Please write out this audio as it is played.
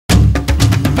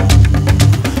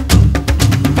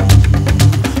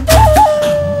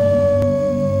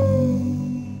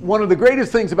One of the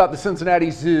greatest things about the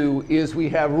Cincinnati Zoo is we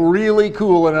have really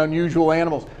cool and unusual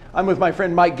animals. I'm with my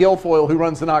friend Mike Guilfoyle, who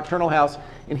runs the Nocturnal House,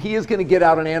 and he is going to get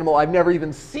out an animal I've never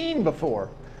even seen before.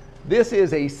 This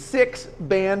is a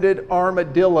 6-banded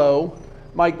armadillo.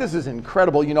 Mike, this is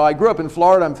incredible. You know, I grew up in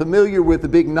Florida. I'm familiar with the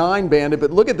big 9-banded, but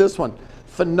look at this one.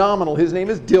 Phenomenal. His name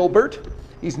is Dilbert.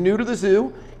 He's new to the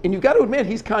zoo, and you've got to admit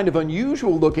he's kind of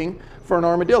unusual looking for an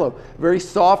armadillo. Very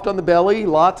soft on the belly,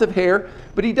 lots of hair,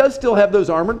 but he does still have those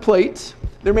armored plates.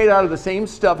 They're made out of the same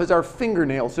stuff as our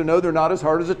fingernails, so no, they're not as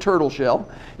hard as a turtle shell.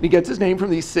 And he gets his name from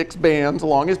these 6 bands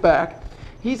along his back.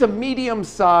 He's a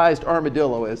medium-sized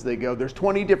armadillo as they go. There's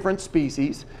 20 different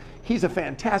species. He's a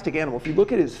fantastic animal. If you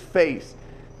look at his face,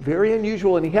 very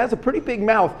unusual, and he has a pretty big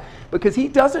mouth because he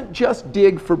doesn't just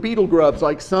dig for beetle grubs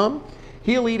like some.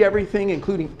 He'll eat everything,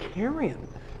 including carrion.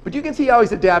 But you can see how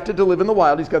he's adapted to live in the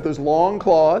wild. He's got those long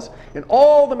claws, and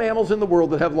all the mammals in the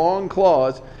world that have long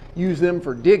claws use them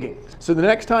for digging. So the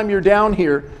next time you're down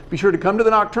here, be sure to come to the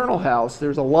Nocturnal House.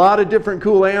 There's a lot of different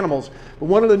cool animals, but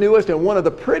one of the newest and one of the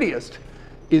prettiest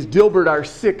is Dilbert, our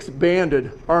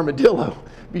 6-banded armadillo.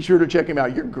 Be sure to check him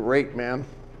out. You're great, man.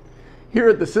 Here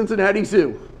at the Cincinnati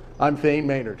Zoo, I'm Thane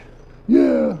Maynard.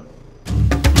 Yeah.